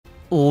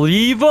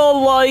Leave a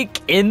like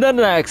in the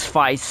next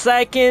 5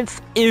 seconds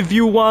if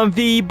you want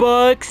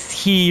V-Bucks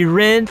here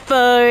in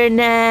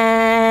Fortnite.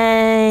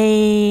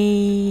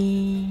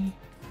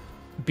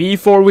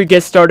 Before we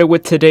get started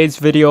with today's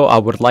video, I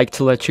would like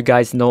to let you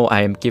guys know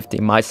I am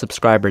gifting my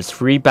subscribers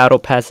free battle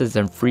passes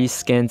and free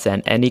skins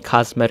and any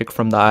cosmetic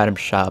from the item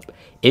shop.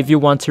 If you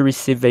want to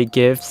receive a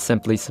gift,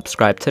 simply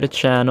subscribe to the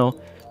channel,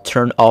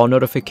 turn all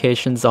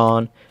notifications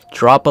on,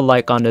 drop a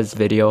like on this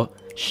video,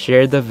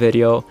 share the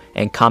video,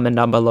 and comment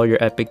down below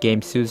your Epic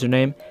Games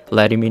username,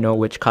 letting me know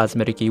which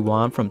cosmetic you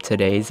want from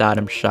today's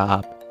item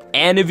shop.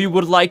 And if you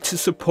would like to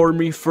support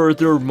me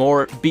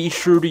furthermore, be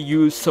sure to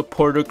use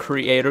supporter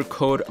creator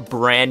code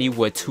Brani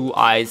with 2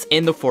 eyes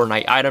in the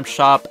Fortnite item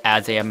shop,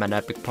 as I am an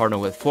Epic partner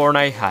with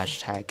Fortnite,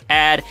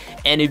 #ad.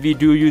 And if you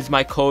do use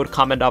my code,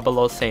 comment down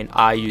below saying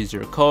I use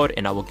your code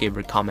and I will give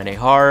your comment a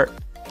heart.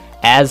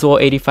 As well,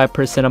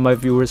 85% of my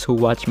viewers who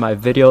watch my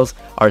videos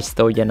are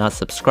still yet not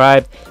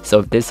subscribed, so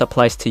if this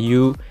applies to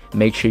you,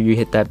 make sure you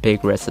hit that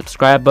big red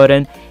subscribe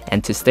button.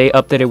 And to stay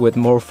updated with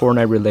more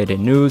Fortnite related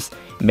news,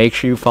 make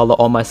sure you follow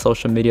all my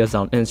social medias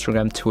on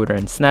Instagram, Twitter,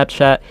 and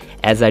Snapchat,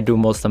 as I do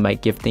most of my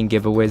gifting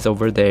giveaways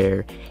over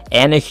there.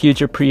 And a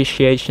huge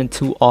appreciation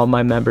to all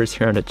my members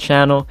here on the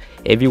channel.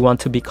 If you want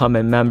to become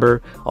a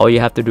member, all you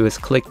have to do is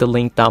click the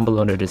link down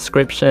below in the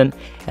description,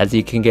 as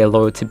you can get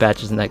loyalty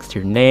badges next to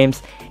your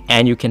names,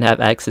 and you can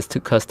have access to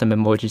custom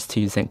emojis to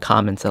use in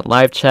comments and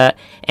live chat,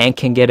 and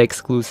can get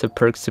exclusive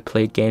perks to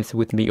play games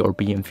with me or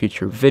be in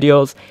future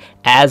videos.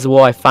 As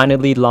well, I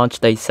finally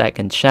launched a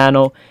second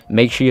channel.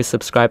 Make sure you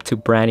subscribe to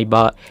Brani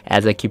Bot,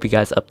 as I keep you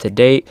guys up to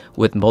date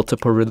with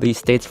multiple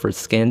release dates for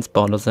skins,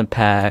 bundles, and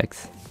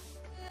packs.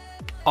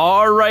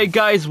 Alright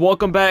guys,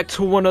 welcome back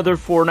to another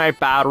Fortnite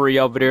battery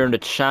over there on the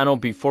channel.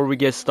 Before we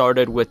get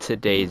started with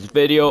today's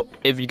video,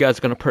 if you guys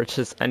are going to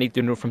purchase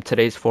anything new from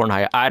today's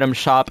Fortnite item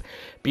shop,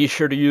 be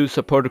sure to use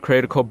supporter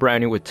creator code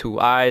Brani with 2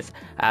 eyes,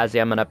 as I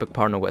am an Epic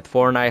partner with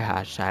Fortnite,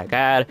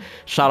 #ad.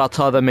 Shout out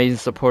to all the amazing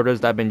supporters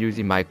that have been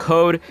using my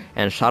code,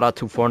 and shout out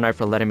to Fortnite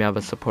for letting me have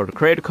a supporter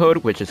creator code,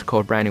 which is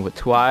code Brani with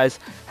 2 eyes,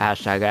 #ad,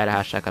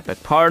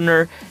 #Epic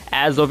partner.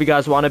 As though if you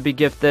guys want to be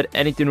gifted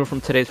anything new from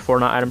today's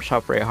Fortnite item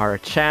shop for a higher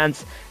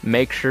chance,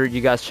 make sure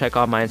you guys check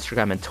out my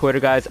Instagram and Twitter,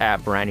 guys,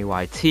 at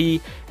BraniYT,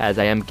 as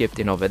I am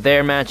gifting over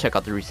there, man. Check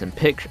out the recent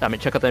check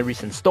out the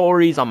recent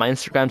stories on my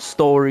Instagram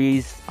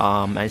stories,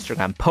 my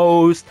Instagram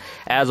post.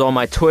 As on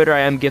my Twitter,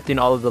 I am gifting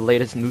all of the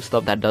latest new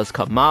stuff that does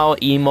come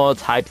out,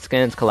 emotes, hype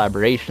skins,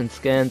 collaboration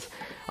skins.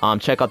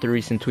 Check out the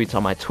recent tweets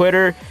on my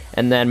Twitter,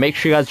 and then make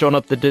sure you guys join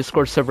up the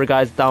Discord server,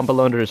 guys, down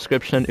below in the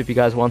description if you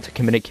guys want to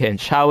communicate and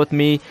chat with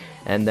me.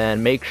 And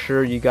then make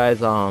sure you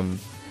guys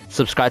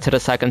subscribe to the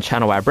second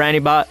channel at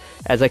Brani Bot,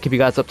 as I keep you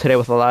guys up to date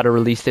with a lot of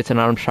release dates and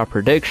item shop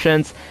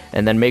predictions.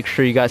 And then make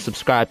sure you guys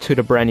subscribe to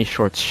the Brani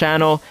Shorts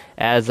channel,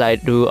 as I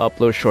do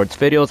upload shorts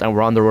videos, and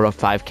we're on the road of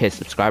 5K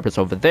subscribers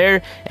over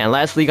there. And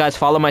lastly, guys,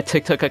 follow my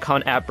TikTok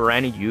account at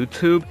Brani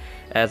YouTube,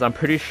 as I'm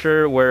pretty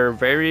sure we're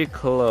very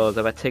close.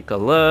 If I take a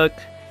look,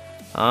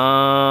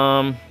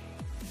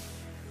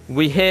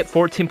 we hit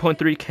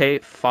 14.3K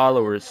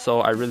followers,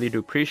 so I really do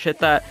appreciate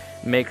that.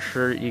 Make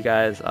sure you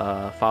guys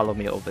follow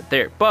me over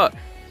there. But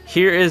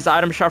here is the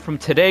item shop from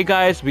today,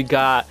 guys. We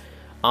got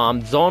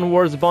Zone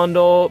Wars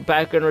bundle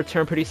back in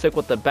return, pretty sick,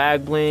 with the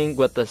bag bling,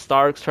 with the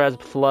Stark's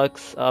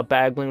Flux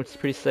bag bling, which is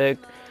pretty sick.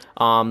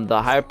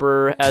 The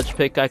Hyper Edge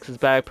Pickaxe is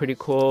back, pretty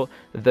cool.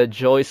 The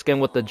Joy skin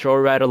with the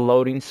Joyrider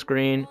loading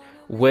screen,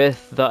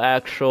 with the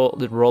actual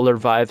Roller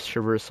Vibes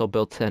Traversal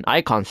built-in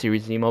icon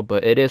series emo,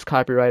 but it is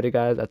copyrighted,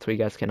 guys. That's why you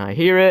guys cannot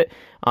hear it,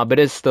 but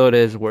it still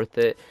is worth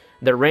it.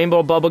 The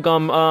Rainbow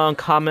Bubblegum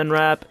common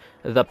wrap,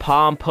 the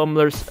Palm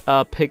Pummeler's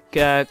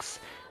Pickaxe,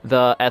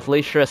 the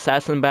Athleisure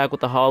Assassin bag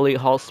with the Holly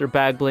Holster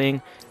bag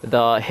bling,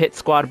 the Hit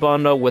Squad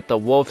bundle with the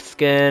Wolf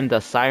skin, the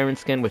Siren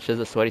skin, which is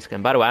a sweaty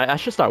skin. By the way, I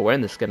should start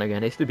wearing this skin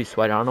again. It used to be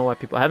sweaty. I don't know why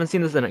I haven't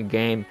seen this in a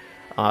game.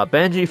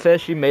 Benji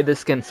Fishy made this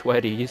skin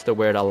sweaty. He used to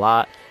wear it a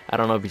lot. I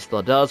don't know if he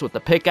still does. With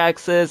the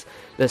pickaxes,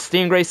 the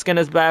Stingray skin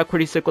is back,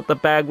 pretty sick with the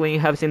bag bling.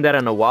 Haven't seen that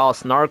in a while.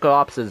 Snark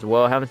Ops as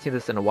well. Haven't seen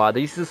this in a while.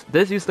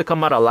 This used to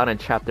come out a lot in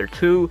Chapter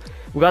 2.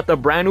 We got the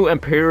brand new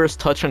Imperious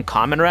Touch and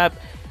Common Wrap,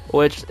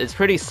 which is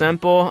pretty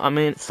simple. I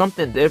mean,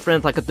 something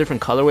different, like a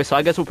different colorway. So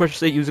I guess we'll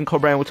purchase it using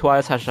code Brani with 2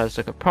 eyes,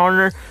 #Epic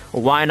partner.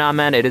 Why not,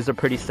 man? It is a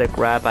pretty sick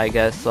wrap, I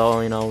guess. So,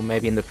 you know,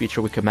 maybe in the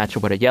future we could match it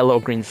with a yellow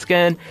green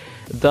skin.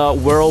 The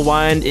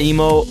Whirlwind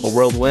emo, or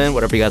Whirlwind,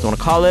 whatever you guys want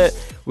to call it.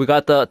 We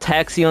got the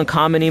Taxi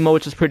Uncommon emo,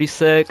 which is pretty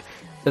sick.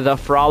 The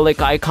Frolic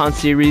Icon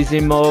series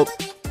emote.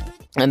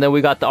 And then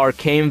we got the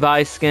Arcane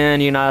Vice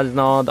skin, you guys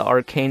know, the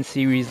Arcane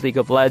series League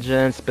of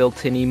Legends,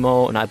 built-in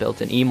emo, not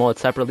built-in emote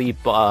separately,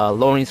 but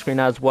loading screen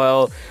as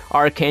well.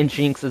 Arcane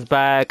Jinx is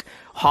back,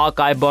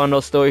 Hawkeye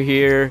bundle still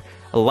here,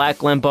 a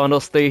Lackland bundle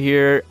still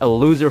here, a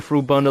Loser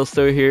Fruit bundle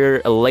still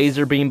here, a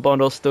Laser Beam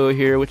bundle still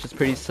here, which is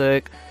pretty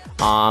sick.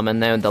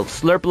 And then the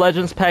Slurp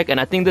Legends pack, and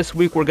I think this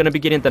week we're gonna be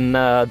getting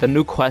the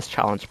new Quest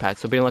Challenge pack,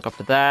 so be on the lookout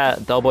for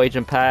that. Double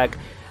Agent pack,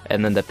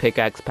 and then the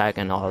pickaxe pack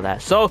and all of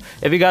that. So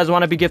if you guys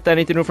want to be gifted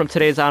anything new from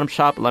today's item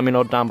shop, let me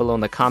know down below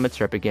in the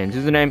comments or Epic Games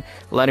username,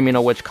 letting me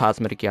know which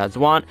cosmetic you guys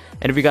want.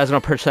 And if you guys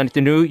want to purchase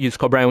anything new, use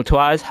code Brani with 2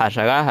 eyes,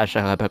 hashtag I,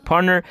 hashtag Epic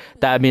Partner.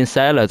 That being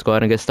said, let's go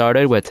ahead and get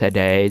started with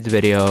today's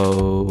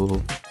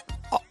video.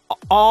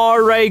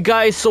 Alright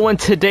guys, so in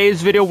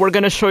today's video we're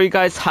gonna show you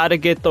guys how to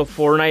get the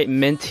Fortnite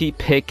Minty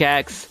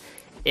Pickaxe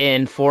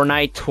in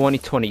Fortnite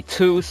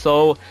 2022.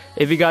 So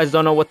if you guys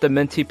don't know what the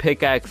Minty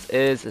Pickaxe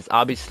is, it's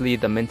obviously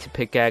the Minty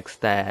Pickaxe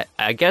that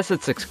I guess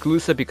it's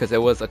exclusive because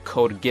it was a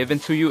code given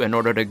to you in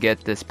order to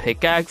get this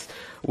pickaxe,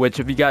 which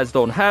if you guys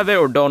don't have it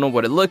or don't know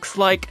what it looks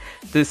like,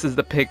 this is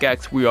the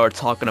pickaxe we are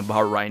talking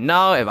about right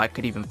now. If I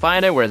could even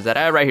find it, where is that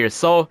at? Right here.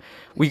 So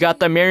we got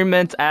the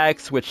Merriment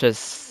Axe, which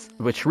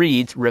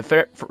reads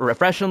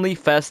refreshingly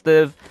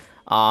festive,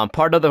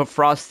 part of the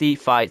Frosty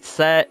Fight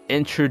set,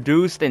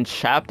 introduced in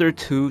Chapter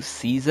 2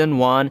 Season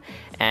 1,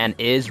 and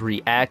is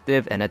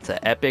reactive, and it's an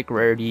epic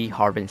rarity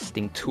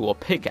harvesting tool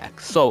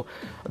pickaxe. So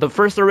the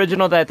first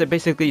original that they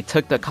basically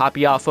took the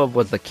copy off of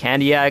was the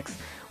Candy Axe,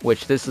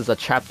 which this is a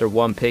Chapter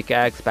 1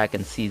 pickaxe back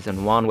in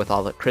Season 1 with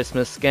all the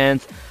Christmas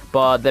skins.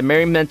 But the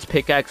Merriment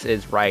Pickaxe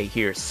is right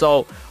here.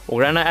 So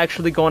we're gonna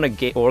actually go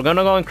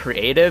in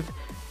creative,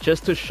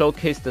 just to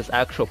showcase this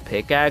actual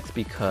pickaxe,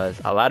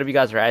 because a lot of you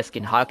guys are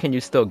asking how can you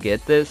still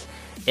get this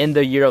in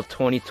the year of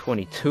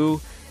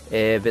 2022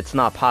 if it's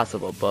not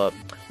possible. But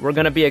we're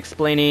gonna be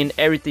explaining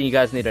everything you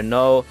guys need to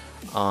know,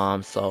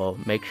 so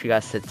make sure you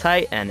guys sit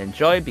tight and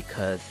enjoy,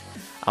 because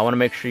I want to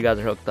make sure you guys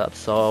are hooked up.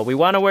 So we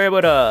want to wear it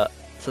with a,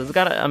 so it's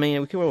got, I mean,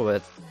 we can wear it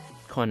with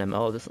coin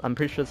ML. This, I'm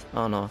pretty sure it's, I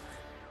don't know,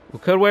 we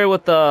could wear it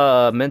with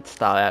the mint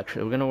style.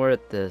 Actually, we're gonna wear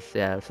it this,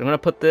 yeah. So we're gonna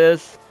put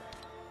this,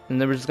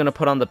 and then we're just gonna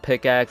put on the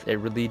pickaxe. It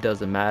really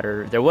doesn't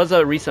matter. There was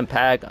a recent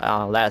pack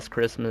last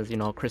Christmas, you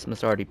know,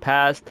 Christmas already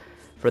passed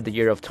for the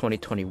year of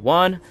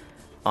 2021,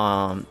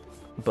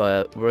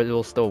 but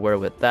we'll still wear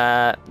with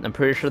that. I'm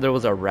pretty sure there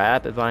was a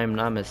wrap, if I am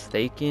not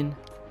mistaken.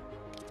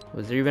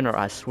 Was there even, or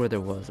I swear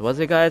there was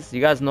it, guys? You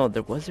guys know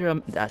there was there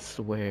I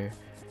swear.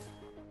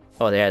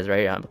 Oh, there is, right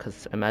here,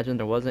 because imagine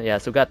there wasn't. Yeah,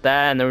 so we got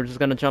that, and then we're just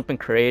gonna jump in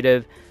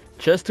creative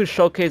just to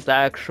showcase the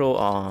actual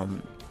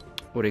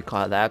what do you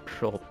call it, the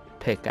actual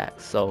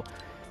pickaxe. So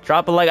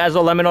drop a like as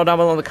well, let me know down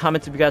below in the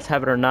comments if you guys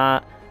have it or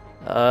not.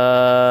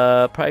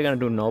 Probably gonna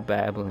do no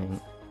babbling,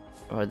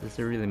 or does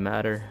it really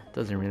matter?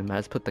 Doesn't really matter.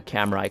 Let's put the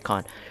camera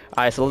icon.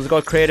 Alright, so let's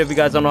go creative. If you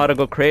guys don't know how to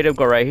go creative,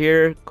 go right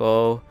here,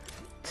 go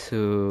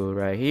to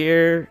right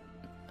here,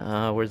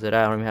 where's it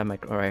at? I don't even have my,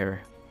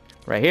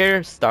 right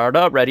here, start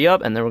up, ready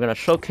up, and then we're gonna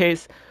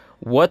showcase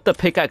what the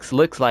pickaxe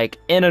looks like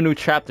in a new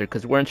chapter,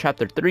 because we're in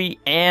chapter 3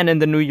 and in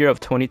the new year of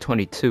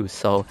 2022.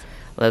 So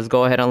let's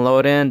go ahead and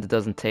load in. It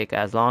doesn't take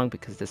as long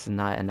because this is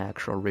not an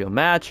actual real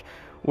match.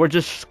 We're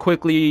just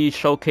quickly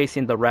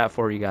showcasing the wrap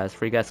for you guys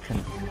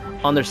can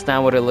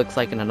understand what it looks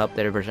like in an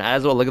updated version.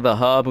 As well, look at the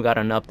hub. We got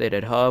an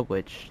updated hub,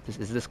 which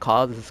is this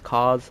cause. This is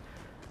cause.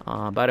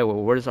 By the way,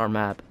 where's our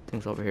map? I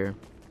think it's over here.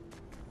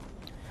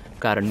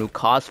 Got a new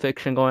cause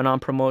fiction going on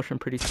promotion,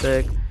 pretty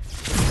sick.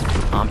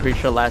 I'm pretty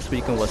sure last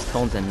weekend was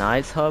Tones and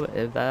Knives hub.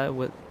 If that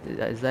was,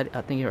 is that?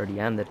 I think it already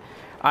ended.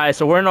 All right,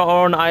 so we're in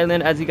our own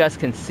island, as you guys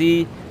can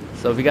see.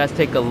 So if you guys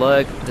take a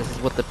look, this is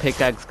what the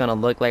pickaxe is gonna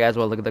look like. As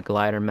well, look at the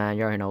glider, man.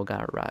 You already know,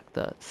 gotta rock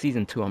the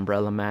Season 2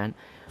 umbrella, man.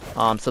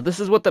 So this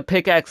is what the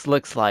pickaxe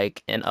looks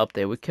like in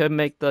update. We could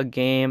make the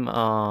game,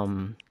 how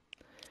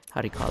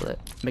do you call it?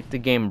 Make the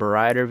game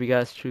brighter if you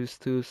guys choose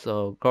to.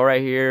 So go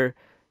right here,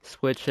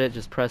 switch it,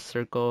 just press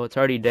circle. It's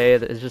already day.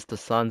 It's just the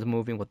sun's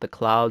moving with the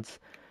clouds.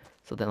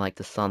 So then, like,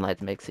 the sunlight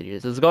makes it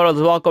easier. So let's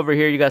walk over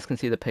here. You guys can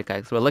see the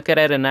pickaxe. But look at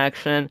it in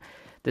action.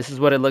 This is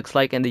what it looks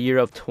like in the year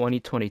of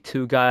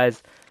 2022,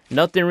 guys.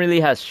 Nothing really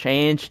has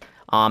changed.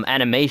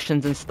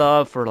 Animations and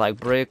stuff for like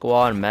brick,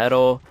 wall, and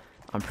metal,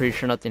 I'm pretty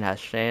sure nothing has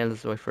changed.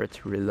 Let's wait for it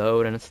to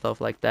reload and stuff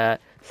like that.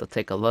 So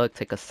take a look,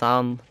 take a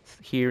sound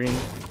hearing,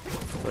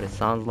 what it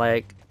sounds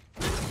like.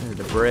 This is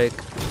the brick.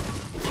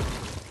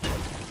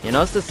 You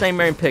know, it's the same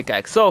Merriment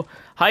Pickaxe. So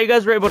how you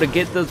guys were able to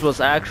get this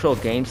was actual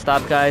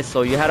GameStop, guys.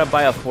 So you had to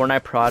buy a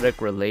Fortnite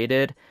product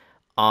related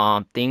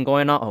thing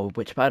going on. Oh,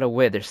 which, by the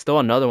way, there's still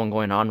another one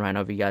going on right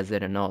now if you guys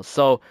didn't know.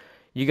 So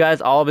you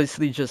guys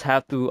obviously just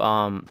have to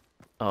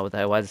oh,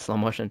 that was slow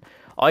motion.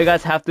 All you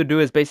guys have to do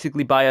is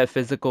basically buy a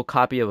physical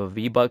copy of a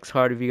V-Bucks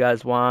card if you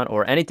guys want,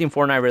 or anything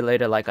Fortnite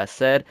related. Like I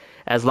said,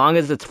 as long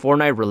as it's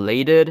Fortnite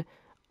related,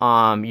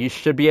 you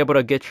should be able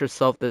to get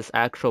yourself this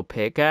actual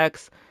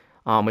pickaxe,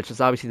 which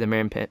is obviously the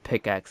Merriment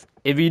Pickaxe.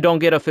 If you don't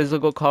get a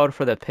physical code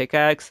for the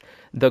pickaxe,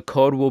 the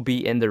code will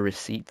be in the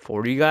receipt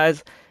for you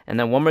guys. And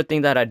then one more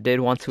thing that I did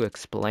want to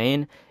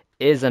explain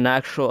is an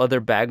actual other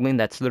bag bling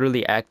that's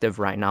literally active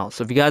right now.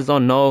 So if you guys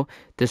don't know,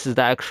 this is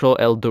the actual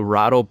El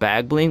Dorado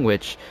bag bling,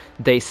 which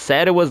they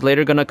said it was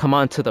later gonna come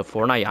onto the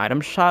Fortnite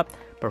item shop,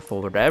 but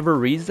for whatever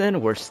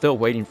reason, we're still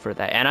waiting for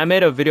that. And I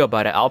made a video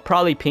about it. I'll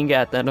probably ping it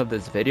at the end of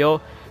this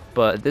video,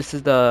 but this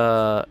is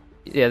the,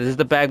 yeah, this is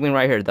the bag bling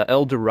right here, the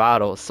El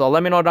Dorado. So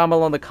let me know down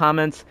below in the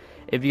comments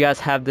if you guys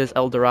have this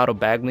Eldorado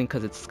bag link,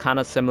 because it's kind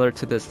of similar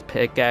to this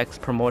pickaxe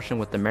promotion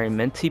with the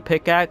Minty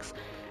pickaxe.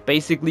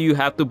 Basically, you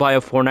have to buy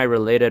a Fortnite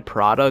related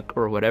product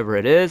or whatever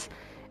it is,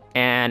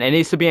 and it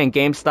needs to be in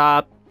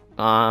GameStop.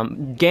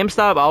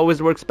 GameStop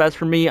always works best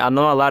for me. I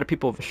know a lot of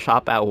people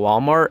shop at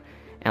Walmart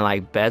and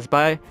like Best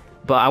Buy,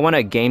 but I want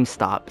a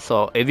GameStop.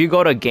 So if you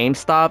go to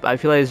GameStop, I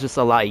feel like it's just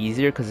a lot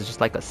easier because it's just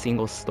like a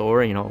single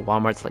store. You know,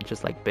 Walmart's like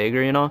just like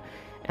bigger, you know,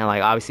 and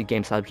like obviously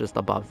GameStop's just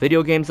about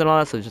video games and all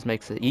that, so it just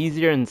makes it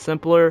easier and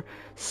simpler.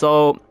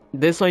 So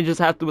this one you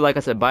just have to, like I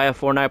said, buy a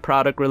Fortnite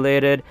product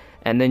related,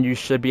 and then you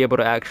should be able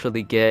to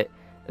actually get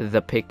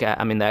the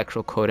the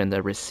actual code in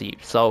the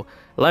receipt. So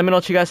let me know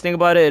what you guys think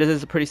about it. It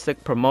is a pretty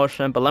sick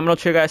promotion, but let me know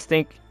what you guys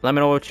think. Let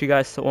me know what you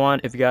guys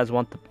want. If you guys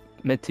want the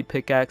Minty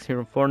pickaxe here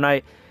in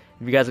Fortnite,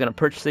 if you guys are gonna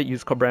purchase it,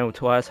 use code Brani with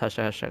 2 I's,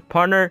 ##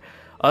 partner.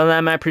 Other than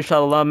that, man, appreciate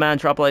all the love, man.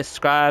 Drop a like,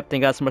 subscribe.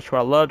 Thank you guys so much for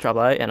our love. Drop a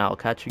like, and I'll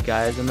catch you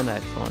guys in the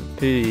next one.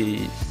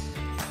 Peace.